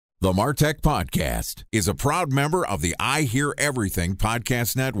The MarTech Podcast is a proud member of the I Hear Everything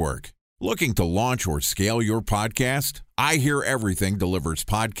Podcast Network. Looking to launch or scale your podcast? I Hear Everything delivers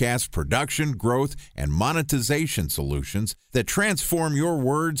podcast production, growth, and monetization solutions that transform your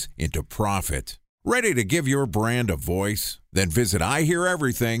words into profit. Ready to give your brand a voice? Then visit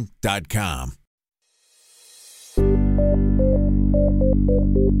iheareverything.com.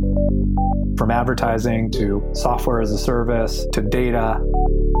 From advertising to software as a service to data.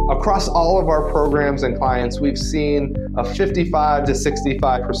 Across all of our programs and clients, we've seen a 55 to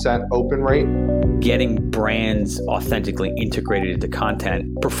 65% open rate. Getting brands authentically integrated into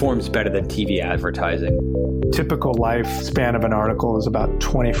content performs better than TV advertising. Typical lifespan of an article is about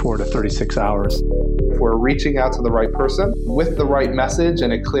 24 to 36 hours. If we're reaching out to the right person with the right message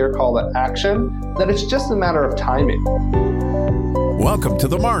and a clear call to action, then it's just a matter of timing. Welcome to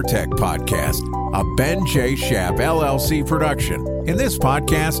the MarTech Podcast, a Ben J. Schaap LLC production. In this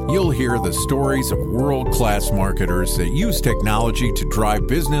podcast, you'll hear the stories of world-class marketers that use technology to drive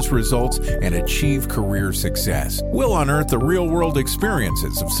business results and achieve career success. We'll unearth the real-world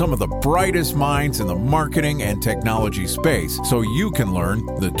experiences of some of the brightest minds in the marketing and technology space so you can learn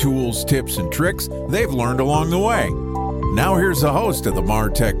the tools, tips, and tricks they've learned along the way. Now here's the host of the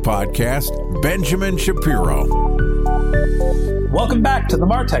MarTech Podcast, Benjamin Shapiro. Welcome back to the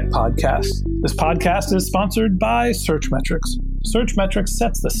MarTech Podcast. This podcast is sponsored by Searchmetrics. Searchmetrics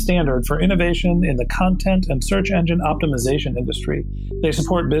sets the standard for innovation in the content and search engine optimization industry. They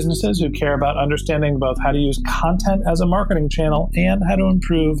support businesses who care about understanding both how to use content as a marketing channel and how to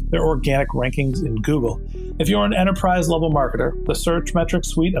improve their organic rankings in Google. If you're an enterprise-level marketer, the Searchmetrics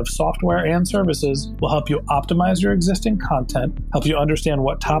suite of software and services will help you optimize your existing content, help you understand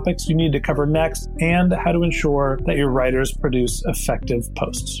what topics you need to cover next, and how to ensure that your writers produce effective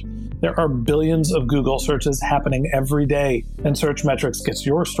posts. There are billions of Google searches happening every day, and Searchmetrics gets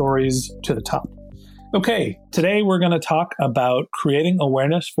your stories to the top. Okay, today we're going to talk about creating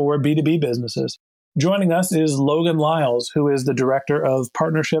awareness for B2B businesses. Joining us is Logan Lyles, who is the Director of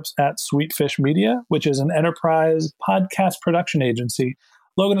Partnerships at Sweetfish Media, which is an enterprise podcast production agency.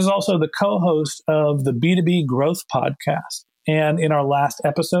 Logan is also the co-host of the B2B Growth Podcast. And in our last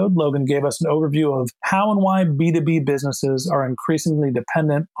episode, Logan gave us an overview of how and why B2B businesses are increasingly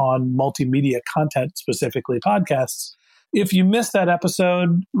dependent on multimedia content, specifically podcasts. If you missed that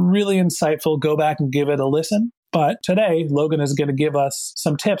episode, really insightful, go back and give it a listen. But today, Logan is going to give us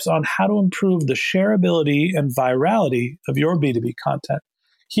some tips on how to improve the shareability and virality of your B2B content.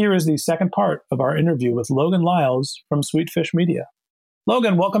 Here is the second part of our interview with Logan Lyles from Sweetfish Media.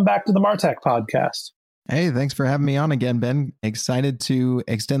 Logan, welcome back to the MarTech Podcast. Hey, thanks for having me on again, Ben. Excited to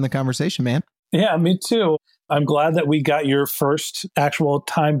extend the conversation, man. Yeah, me too. I'm glad that we got your first actual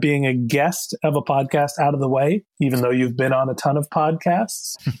time being a guest of a podcast out of the way, even though you've been on a ton of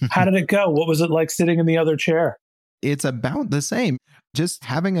podcasts. How did it go? What was it like sitting in the other chair? It's about the same. Just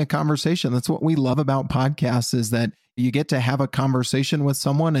having a conversation. That's what we love about podcasts, is that you get to have a conversation with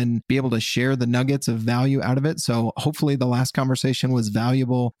someone and be able to share the nuggets of value out of it. So hopefully the last conversation was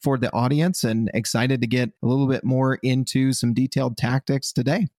valuable for the audience, and excited to get a little bit more into some detailed tactics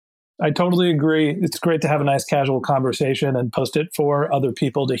today. I totally agree. It's great to have a nice casual conversation and post it for other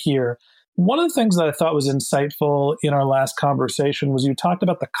people to hear. One of the things that I thought was insightful in our last conversation was you talked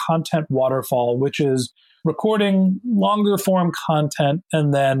about the content waterfall, which is recording longer form content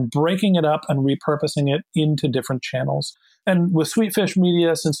and then breaking it up and repurposing it into different channels. And with Sweetfish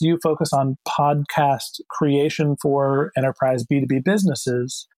Media, since you focus on podcast creation for enterprise B2B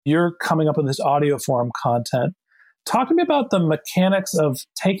businesses, you're coming up with this audio form content. Talk to me about the mechanics of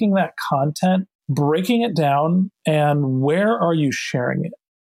taking that content, breaking it down, and where are you sharing it?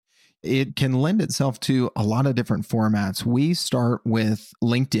 It can lend itself to a lot of different formats. We start with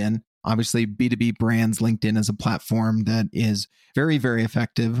LinkedIn. Obviously, B2B brands, LinkedIn is a platform that is very, very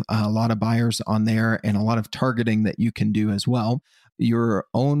effective. A lot of buyers on there and a lot of targeting that you can do as well. Your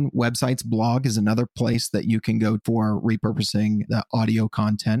own website's blog is another place that you can go for repurposing the audio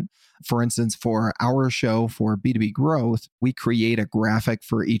content. For instance, for our show for B2B Growth, we create a graphic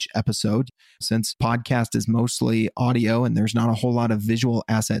for each episode. Since podcast is mostly audio and there's not a whole lot of visual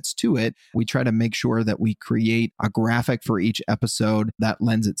assets to it, we try to make sure that we create a graphic for each episode that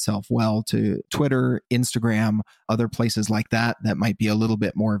lends itself well to Twitter, Instagram, other places like that that might be a little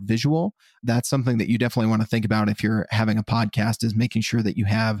bit more visual. That's something that you definitely want to think about if you're having a podcast, is making sure that you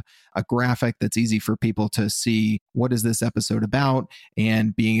have a graphic that's easy for people to see what is this episode about,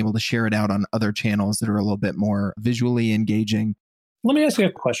 and being able to share it out on other channels that are a little bit more visually engaging. Let me ask you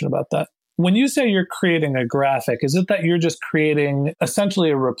a question about that. When you say you're creating a graphic, is it that you're just creating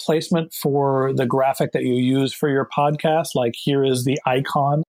essentially a replacement for the graphic that you use for your podcast? Like, here is the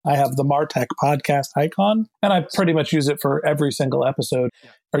icon. I have the Martech podcast icon, and I pretty much use it for every single episode.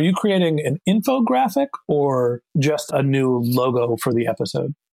 Are you creating an infographic or just a new logo for the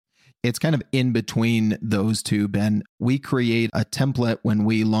episode? It's kind of in between those two, Ben. We create a template when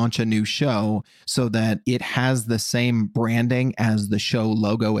we launch a new show so that it has the same branding as the show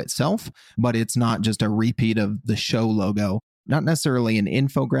logo itself, but it's not just a repeat of the show logo. Not necessarily an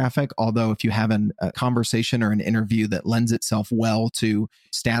infographic, although if you have a conversation or an interview that lends itself well to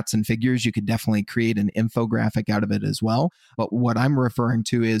stats and figures, you could definitely create an infographic out of it as well. But what I'm referring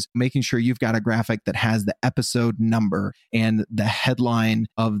to is making sure you've got a graphic that has the episode number and the headline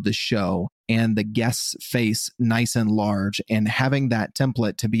of the show and the guest's face nice and large, and having that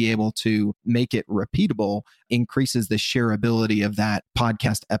template to be able to make it repeatable increases the shareability of that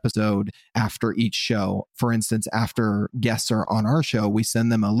podcast episode after each show. For instance, after guests are on our show, we send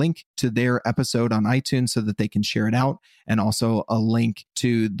them a link to their episode on iTunes so that they can share it out, and also a link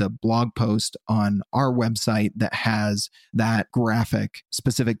to the blog post on our website that has that graphic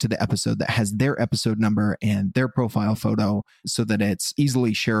specific to the episode that has their episode number and their profile photo so that it's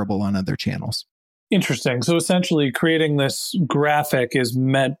easily shareable on other channels. Interesting. So essentially, creating this graphic is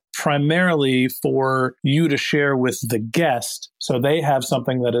meant primarily for you to share with the guest, so they have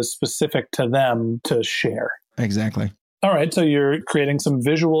something that is specific to them to share. Exactly. All right. So you're creating some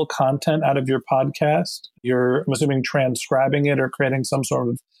visual content out of your podcast. You're, I'm assuming, transcribing it or creating some sort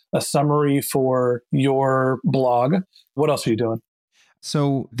of a summary for your blog. What else are you doing?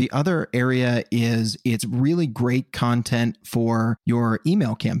 So the other area is it's really great content for your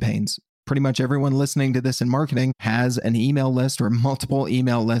email campaigns. Pretty much everyone listening to this in marketing has an email list or multiple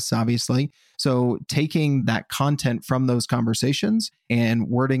email lists, obviously. So taking that content from those conversations and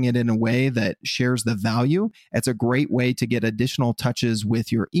wording it in a way that shares the value, it's a great way to get additional touches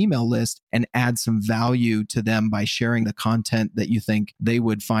with your email list and add some value to them by sharing the content that you think they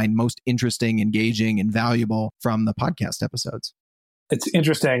would find most interesting, engaging, and valuable from the podcast episodes. It's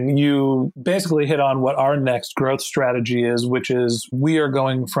interesting. You basically hit on what our next growth strategy is, which is we are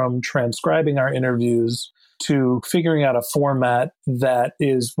going from transcribing our interviews to figuring out a format that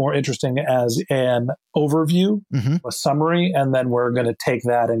is more interesting as an overview, a summary, and then we're going to take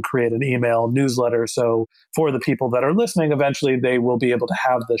that and create an email newsletter. So for the people that are listening, eventually they will be able to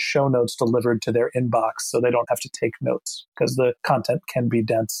have the show notes delivered to their inbox so they don't have to take notes because the content can be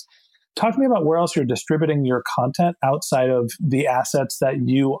dense. Talk to me about where else you're distributing your content outside of the assets that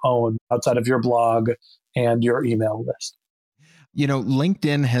you own, outside of your blog and your email list. You know,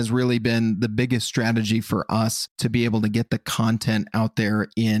 LinkedIn has really been the biggest strategy for us to be able to get the content out there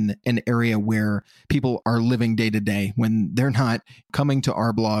in an area where people are living day to day. When they're not coming to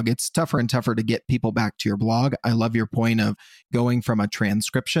our blog, it's tougher and tougher to get people back to your blog. I love your point of going from a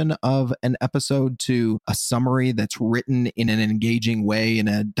transcription of an episode to a summary that's written in an engaging way, in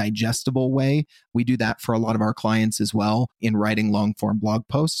a digestible way. We do that for a lot of our clients as well in writing long form blog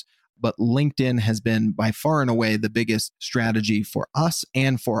posts. But LinkedIn has been by far and away the biggest strategy for us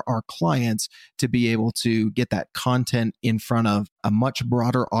and for our clients to be able to get that content in front of a much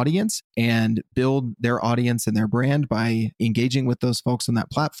broader audience and build their audience and their brand by engaging with those folks on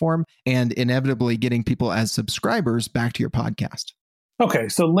that platform and inevitably getting people as subscribers back to your podcast. Okay,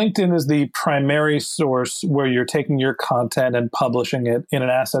 so LinkedIn is the primary source where you're taking your content and publishing it in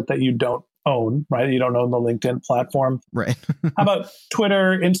an asset that you don't own, right? You don't own the LinkedIn platform. Right. How about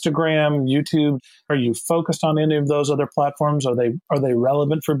Twitter, Instagram, YouTube? Are you focused on any of those other platforms? Are they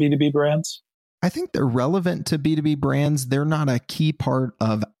relevant for B2B brands? I think they're relevant to B2B brands. They're not a key part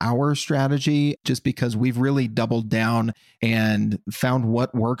of our strategy just because we've really doubled down and found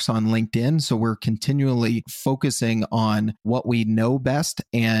what works on LinkedIn. So we're continually focusing on what we know best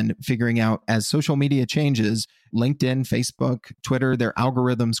and figuring out as social media changes, LinkedIn, Facebook, Twitter, their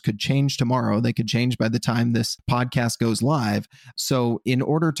algorithms could change tomorrow. They could change by the time this podcast goes live. So in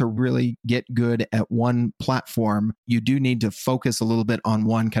order to really get good at one platform, you do need to focus a little bit on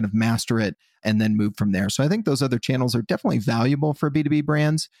one, kind of master it, and then move from there. So I think those other channels are definitely valuable for B2B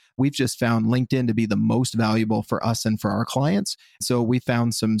brands. We've just found LinkedIn to be the most valuable for us and for our clients. So we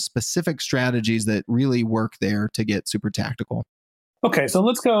found some specific strategies that really work there to get super tactical. Okay, so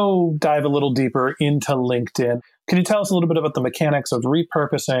let's go dive a little deeper into LinkedIn. Can you tell us a little bit about the mechanics of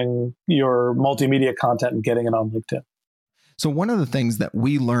repurposing your multimedia content and getting it on LinkedIn? So one of the things that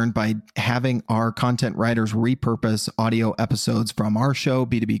we learned by having our content writers repurpose audio episodes from our show,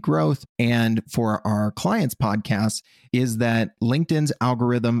 B2B Growth, and for our clients' podcasts is that LinkedIn's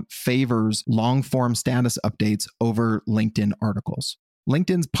algorithm favors long-form status updates over LinkedIn articles.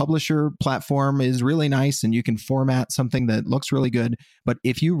 LinkedIn's publisher platform is really nice and you can format something that looks really good. But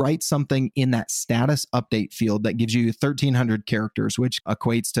if you write something in that status update field that gives you 1,300 characters, which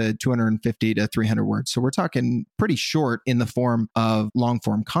equates to 250 to 300 words. So we're talking pretty short in the form of long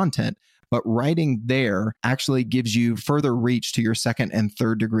form content. But writing there actually gives you further reach to your second and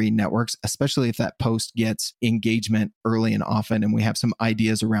third degree networks, especially if that post gets engagement early and often. And we have some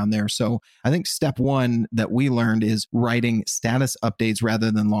ideas around there. So I think step one that we learned is writing status updates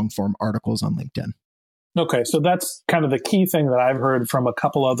rather than long form articles on LinkedIn. Okay, so that's kind of the key thing that I've heard from a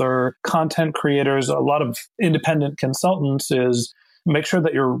couple other content creators, a lot of independent consultants, is make sure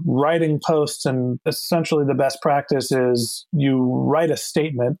that you're writing posts, and essentially the best practice is you write a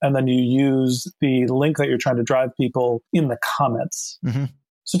statement and then you use the link that you're trying to drive people in the comments. Mm-hmm.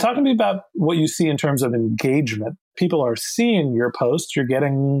 So talk to me about what you see in terms of engagement. People are seeing your posts, you're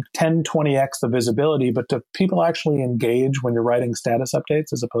getting 10, 20x the visibility, but do people actually engage when you're writing status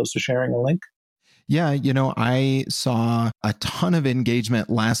updates as opposed to sharing a link? Yeah, I saw a ton of engagement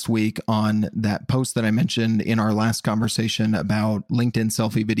last week on that post that I mentioned in our last conversation about LinkedIn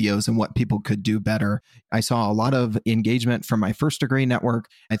selfie videos and what people could do better. I saw a lot of engagement from my first degree network.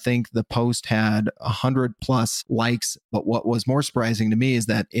 I think the post had 100 plus likes, but what was more surprising to me is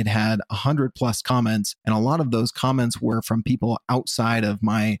that it had 100 plus comments, and a lot of those comments were from people outside of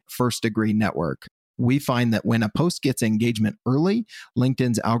my first degree network. We find that when a post gets engagement early,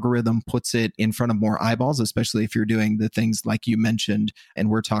 LinkedIn's algorithm puts it in front of more eyeballs, especially if you're doing the things like you mentioned, and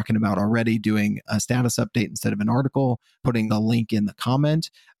we're talking about already, doing a status update instead of an article, putting the link in the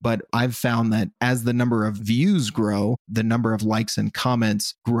comment. But I've found that as the number of views grow, the number of likes and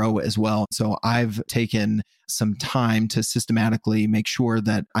comments grow as well. So I've taken some time to systematically make sure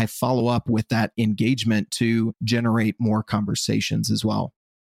that I follow up with that engagement to generate more conversations as well.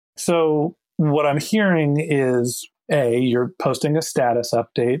 So what I'm hearing is, A, you're posting a status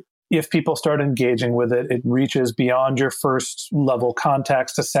update. If people start engaging with it, it reaches beyond your first level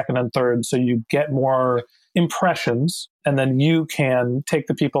contacts to second and third. So you get more impressions, and then you can take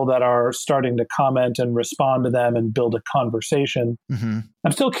the people that are starting to comment and respond to them and build a conversation. Mm-hmm.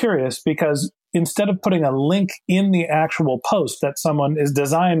 I'm still curious because instead of putting a link in the actual post that someone is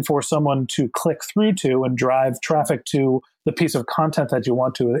designed for someone to click through to and drive traffic to the piece of content that you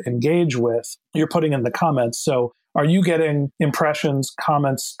want to engage with, you're putting in the comments. So are you getting impressions,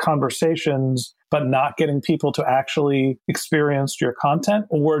 comments, conversations, but not getting people to actually experience your content?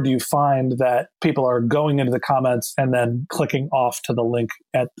 Or do you find that people are going into the comments and then clicking off to the link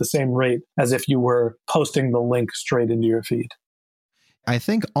at the same rate as if you were posting the link straight into your feed? I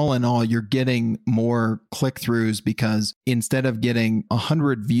think all in all, you're getting more click-throughs because instead of getting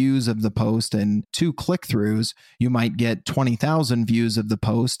 100 views of the post and 2 click-throughs, you might get 20,000 views of the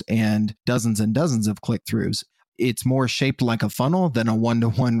post and dozens of click-throughs. It's more shaped like a funnel than a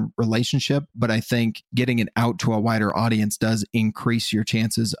one-to-one relationship, but I think getting it out to a wider audience does increase your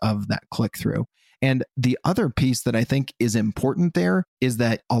chances of that click-through. And the other piece that I think is important there is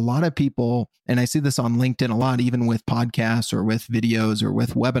that a lot of people, and I see this on LinkedIn a lot, even with podcasts or with videos or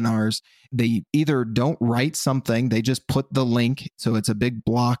with webinars, they either don't write something, they just put the link. So it's a big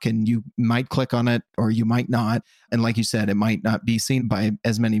block and you might click on it or you might not. And like you said, it might not be seen by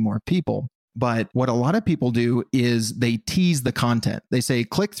as many more people. But what a lot of people do is they tease the content. They say,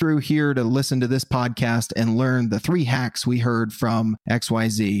 click through here to listen to this podcast and learn the 3 hacks we heard from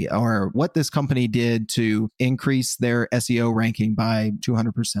XYZ, or what this company did to increase their SEO ranking by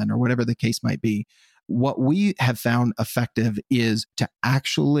 200%, or whatever the case might be. What we have found effective is to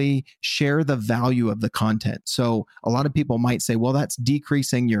actually share the value of the content. So a lot of people might say, well, that's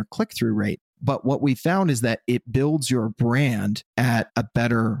decreasing your click-through rate. But what we found is that it builds your brand at a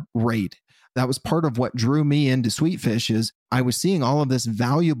better rate. That was part of what drew me into Sweetfish. Is I was seeing all of this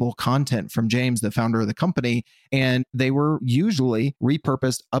valuable content from James, the founder of the company, and they were usually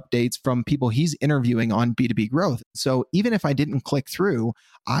repurposed updates from people he's interviewing on B2B growth. So even if I didn't click through,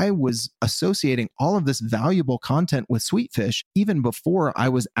 I was associating all of this valuable content with Sweetfish even before I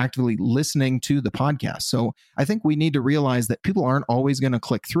was actively listening to the podcast. So I think we need to realize that people aren't always going to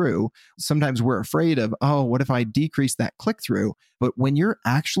click through. Sometimes we're afraid of, oh, what if I decrease that click through? But when you're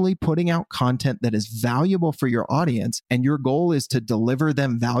actually putting out content that is valuable for your audience and your goal is to deliver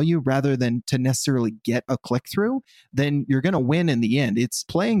them value rather than to necessarily get a click through, then you're going to win in the end. It's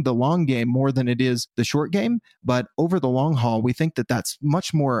playing the long game more than it is the short game. But over the long haul, we think that that's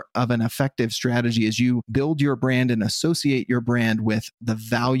much more of an effective strategy as you build your brand and associate your brand with the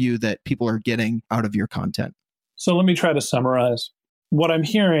value that people are getting out of your content. So let me try to summarize. What I'm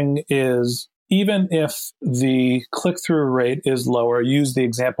hearing is even if the click-through rate is lower, use the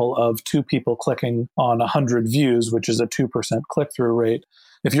example of 2 people clicking on 100 views, which is a 2% click-through rate.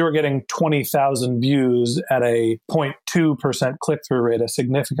 If you're getting 20,000 views at a 0.2% click-through rate, a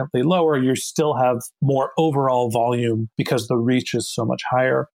significantly lower, you still have more overall volume because the reach is so much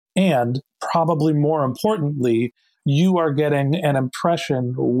higher. And probably more importantly, you are getting an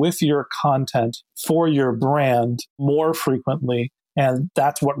impression with your content for your brand more frequently. And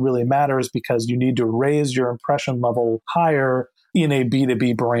that's what really matters, because you need to raise your impression level higher in a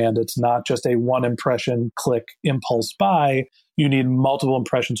B2B brand. It's not just a one impression click impulse buy. You need multiple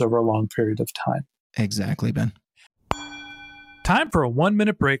impressions over a long period of time. Exactly, Ben. Time for a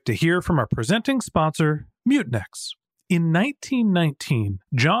 1-minute break to hear from our presenting sponsor, Mutinex. In 1919,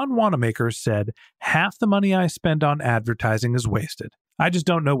 John Wanamaker said, "Half the money I spend on advertising is wasted. I just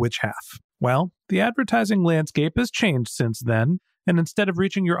don't know which half." Well, the advertising landscape has changed since then, and instead of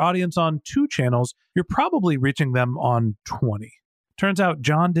reaching your audience on 2 channels, you're probably reaching them on 20. Turns out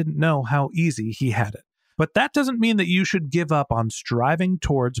John didn't know how easy he had it. But that doesn't mean that you should give up on striving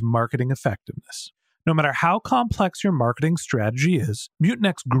towards marketing effectiveness. No matter how complex your marketing strategy is,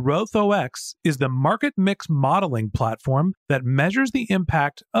 Mutinex Growth OX is the market mix modeling platform that measures the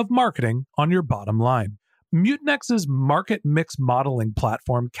impact of marketing on your bottom line. Mutinex's market mix modeling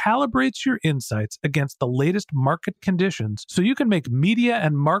platform calibrates your insights against the latest market conditions so you can make media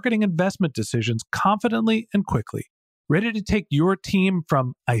and marketing investment decisions confidently and quickly. Ready to take your team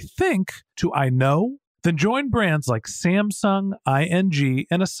from I think to I know? Then join brands like Samsung, ING,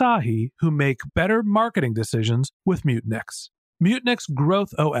 and Asahi who make better marketing decisions with Mutinex. Mutinex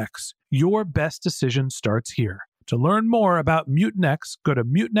Growth OX. Your best decision starts here. To learn more about Mutinex, go to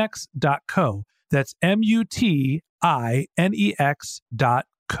mutinex.co. That's MUTINEX.co.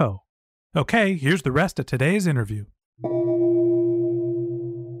 Okay, here's the rest of today's interview.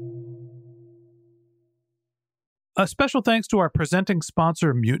 A special thanks to our presenting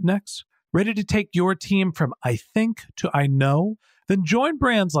sponsor, Mutinex. Ready to take your team from I think to I know? Then join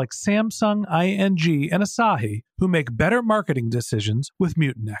brands like Samsung, ING, and Asahi who make better marketing decisions with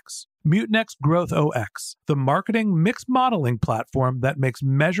Mutinex. Mutinex Growth OX, the marketing mix modeling platform that makes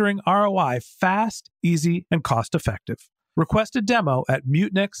measuring ROI fast, easy, and cost-effective. Request a demo at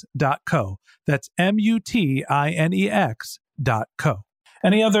mutinex.co. That's MUTINEX.co.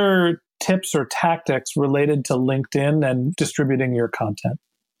 Any other tips or tactics related to LinkedIn and distributing your content?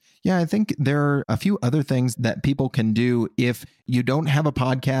 Yeah, I think there are a few other things that people can do if you don't have a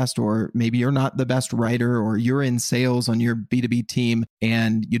podcast, or maybe you're not the best writer, or you're in sales on your B2B team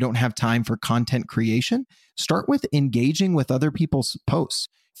and you don't have time for content creation. Start with engaging with other people's posts.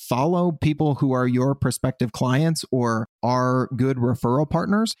 Follow people who are your prospective clients or are good referral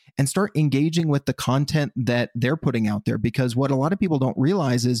partners, and start engaging with the content that they're putting out there. Because what a lot of people don't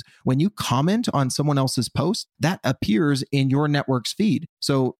realize is when you comment on someone else's post, that appears in your network's feed.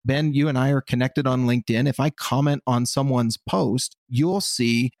 So Ben, you and I are connected on LinkedIn. If I comment on someone's post, you'll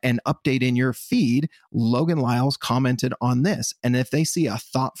see an update in your feed. Logan Lyles commented on this. And if they see a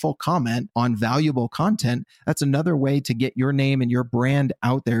thoughtful comment on valuable content, that's another way to get your name and your brand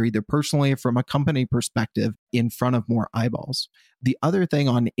out there, either personally or from a company perspective, in front of more eyeballs. The other thing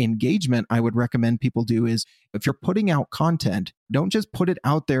on engagement I would recommend people do is, if you're putting out content, don't just put it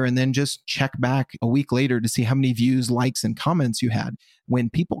out there and then just check back a week later to see how many views, likes, and comments you had.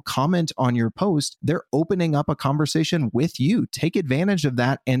 When people comment on your post, they're opening up a conversation with you. Take advantage of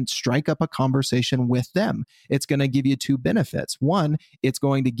that and strike up a conversation with them. It's going to give you 2 benefits. One, it's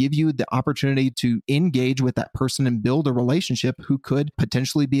going to give you the opportunity to engage with that person and build a relationship who could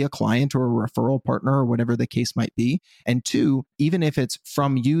potentially be a client or a referral partner or whatever the case might be. And 2, even if it's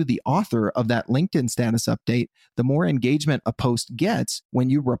from you, the author of that LinkedIn status update, the more engagement a post gets when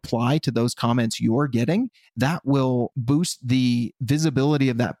you reply to those comments you're getting, that will boost the visibility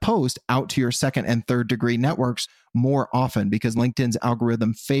of that post out to your second and third degree networks more often, because LinkedIn's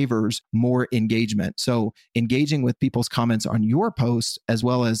algorithm favors more engagement. So engaging with people's comments on your posts, as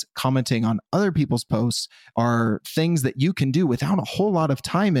well as commenting on other people's posts, are things that you can do without a whole lot of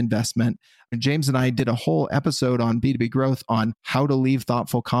time investment. James and I did a whole episode on B2B growth on how to leave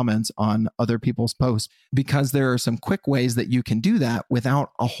thoughtful comments on other people's posts, because there are some quick ways that you can do that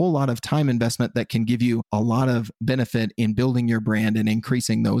without a whole lot of time investment that can give you a lot of benefit in building your brand and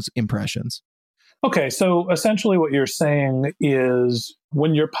increasing those impressions. Okay, so essentially what you're saying is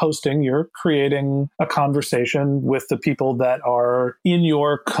when you're posting, you're creating a conversation with the people that are in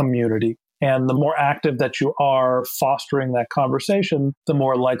your community. And the more active that you are fostering that conversation, the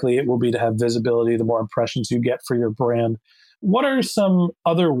more likely it will be to have visibility, the more impressions you get for your brand. What are some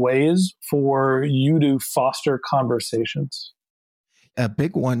other ways for you to foster conversations? A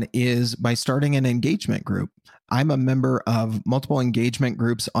big one is by starting an engagement group. I'm a member of multiple engagement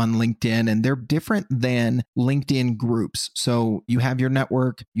groups on LinkedIn, and they're different than LinkedIn groups. So you have your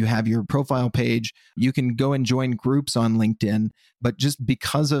network, you have your profile page, you can go and join groups on LinkedIn. But just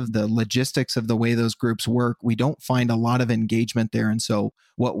because of the logistics of the way those groups work, we don't find a lot of engagement there. And so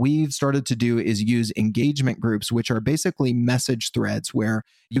what we've started to do is use engagement groups, which are basically message threads where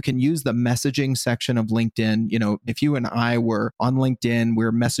you can use the messaging section of LinkedIn. You know, if you and I were on LinkedIn,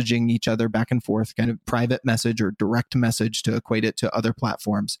 we're messaging each other back and forth, kind of private message or direct message to equate it to other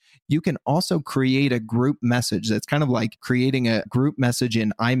platforms. You can also create a group message that's kind of like creating a group message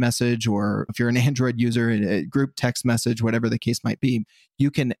in iMessage, or if you're an Android user, a group text message, whatever the case might be.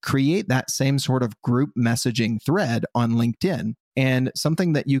 You can create that same sort of group messaging thread on LinkedIn. And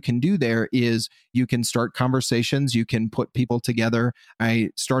something that you can do there is you can start conversations, you can put people together.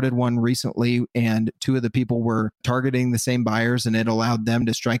 I started one recently, and two of the people were targeting the same buyers, and it allowed them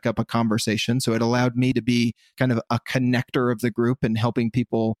to strike up a conversation. So it allowed me to be kind of a connector of the group and helping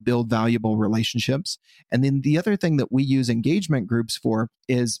people build valuable relationships. And then the other thing that we use engagement groups for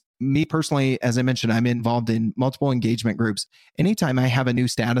is, me personally, as I mentioned, I'm involved in multiple engagement groups. Anytime I have a new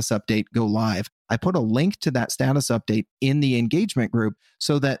status update go live, I put a link to that status update in the engagement group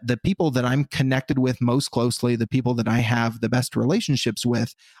so that the people that I'm connected with most closely, the people that I have the best relationships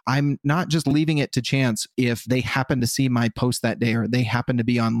with, I'm not just leaving it to chance if they happen to see my post that day or they happen to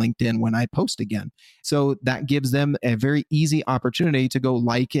be on LinkedIn when I post again. So that gives them a very easy opportunity to go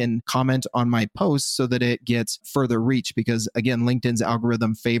like and comment on my posts so that it gets further reach, because again, LinkedIn's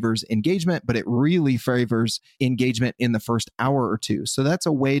algorithm favors engagement, but it really favors engagement in the first hour or two. So that's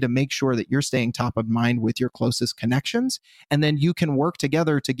a way to make sure that you're staying top of mind with your closest connections. And then you can work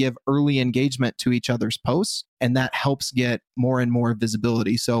together to give early engagement to each other's posts. And that helps get more and more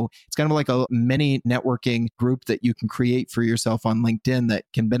visibility. So it's kind of like a mini networking group that you can create for yourself on LinkedIn that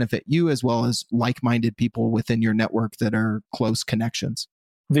can benefit you as well as like-minded people within your network that are close connections.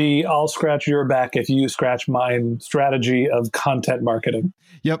 The I'll scratch your back if you scratch mine strategy of content marketing.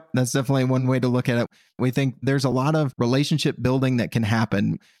 Yep, that's definitely one way to look at it. We think there's a lot of relationship building that can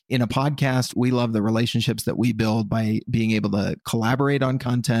happen. In a podcast, we love the relationships that we build by being able to collaborate on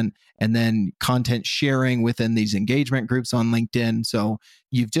content and then content sharing within these engagement groups on LinkedIn. So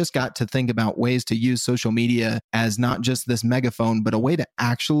you've just got to think about ways to use social media as not just this megaphone, but a way to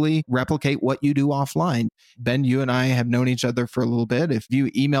actually replicate what you do offline. Ben, you and I have known each other for a little bit. If you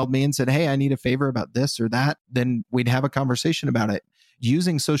emailed me and said, hey, I need a favor about this or that, then we'd have a conversation about it.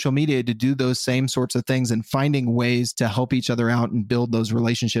 Using social media to do those same sorts of things and finding ways to help each other out and build those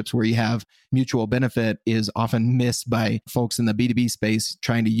relationships where you have mutual benefit is often missed by folks in the B2B space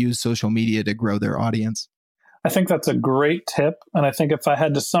trying to use social media to grow their audience. I think that's a great tip. And I think if I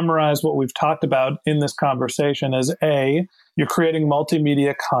had to summarize what we've talked about in this conversation is A, you're creating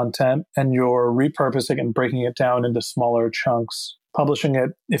multimedia content and you're repurposing and breaking it down into smaller chunks. Publishing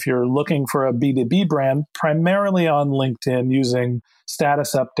it, if you're looking for a B2B brand, primarily on LinkedIn using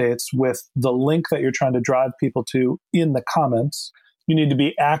status updates with the link that you're trying to drive people to in the comments. You need to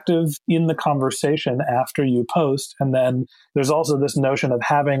be active in the conversation after you post. And then there's also this notion of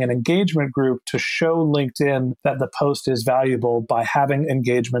having an engagement group to show LinkedIn that the post is valuable by having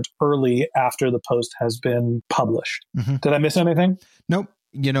engagement early after the post has been published. Mm-hmm. Did I miss anything? Nope.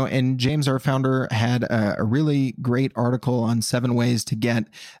 You know, and James, our founder, had a really great article on 7 ways to get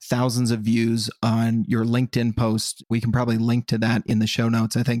thousands of views on your LinkedIn post. We can probably link to that in the show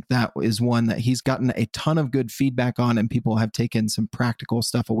notes. I think that is one that he's gotten a ton of good feedback on and people have taken some practical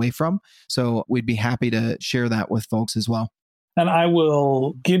stuff away from. So we'd be happy to share that with folks as well. And I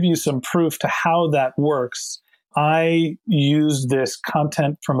will give you some proof to how that works. I used this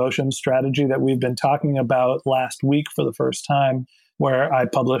content promotion strategy that we've been talking about last week for the first time, where I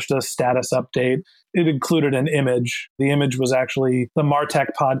published a status update. It included an image. The image was actually the Martech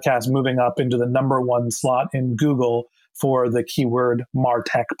podcast moving up into the #1 slot in Google for the keyword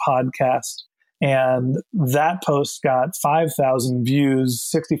Martech podcast. And that post got 5,000 views,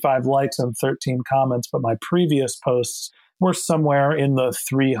 65 likes, and 13 comments. But my previous posts were somewhere in the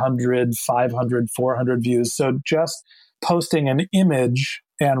 300, 500, 400 views. So just posting an image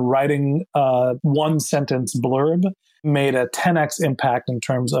and writing a 1-sentence blurb made a 10x impact in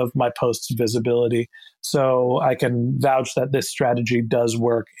terms of my post's visibility. So I can vouch that this strategy does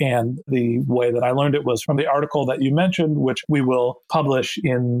work. And the way that I learned it was from the article that you mentioned, which we will publish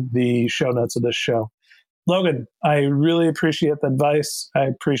in the show notes of this show. Logan, I really appreciate the advice. I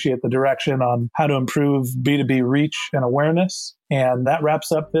appreciate the direction on how to improve B2B reach and awareness. And that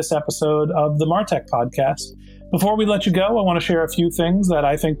wraps up this episode of the MarTech podcast. Before we let you go, I want to share a few things that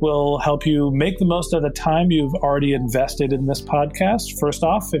I think will help you make the most of the time you've already invested in this podcast. First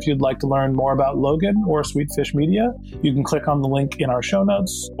off, if you'd like to learn more about Logan or Sweetfish Media, you can click on the link in our show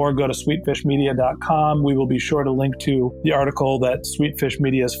notes or go to sweetfishmedia.com. We will be sure to link to the article that Sweetfish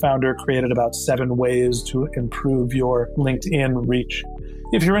Media's founder created about 7 ways to improve your LinkedIn reach.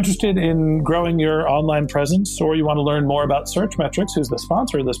 If you're interested in growing your online presence or you want to learn more about Searchmetrics, who's the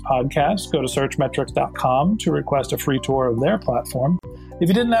sponsor of this podcast, go to searchmetrics.com to request a free tour of their platform. If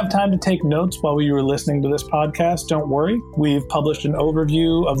you didn't have time to take notes while you were listening to this podcast, don't worry. We've published an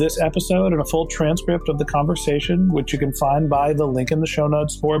overview of this episode and a full transcript of the conversation, which you can find by the link in the show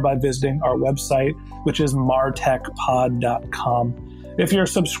notes or by visiting our website, which is martechpod.com. If you're a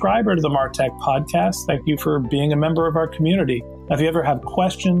subscriber to the MarTech podcast, thank you for being a member of our community. If you ever have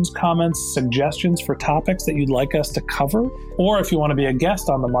questions, comments, suggestions for topics that you'd like us to cover, or if you want to be a guest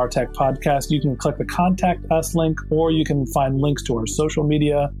on the MarTech podcast, you can click the Contact Us link, or you can find links to our social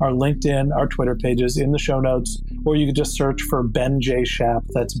media, our LinkedIn, our Twitter pages in the show notes, or you can just search for Ben J. Shap.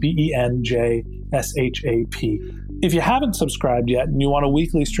 That's BenJShap. If you haven't subscribed yet and you want a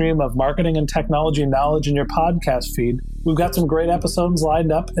weekly stream of marketing and technology knowledge in your podcast feed, we've got some great episodes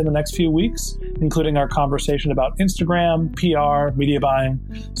lined up in the next few weeks, including our conversation about Instagram, PR, media buying.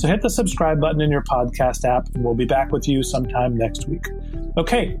 So hit the subscribe button in your podcast app, and we'll be back with you sometime next week.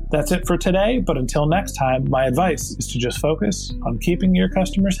 Okay, that's it for today, but until next time, my advice is to just focus on keeping your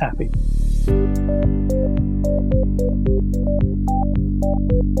customers happy.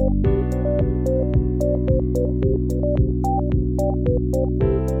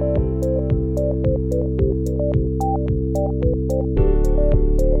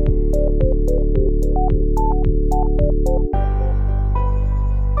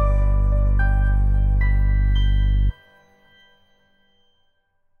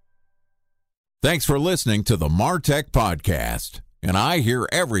 Thanks for listening to the MarTech Podcast, an I Hear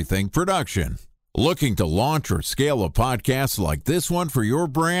Everything production. Looking to launch or scale a podcast like this one for your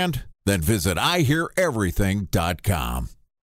brand? Then visit iheareverything.com.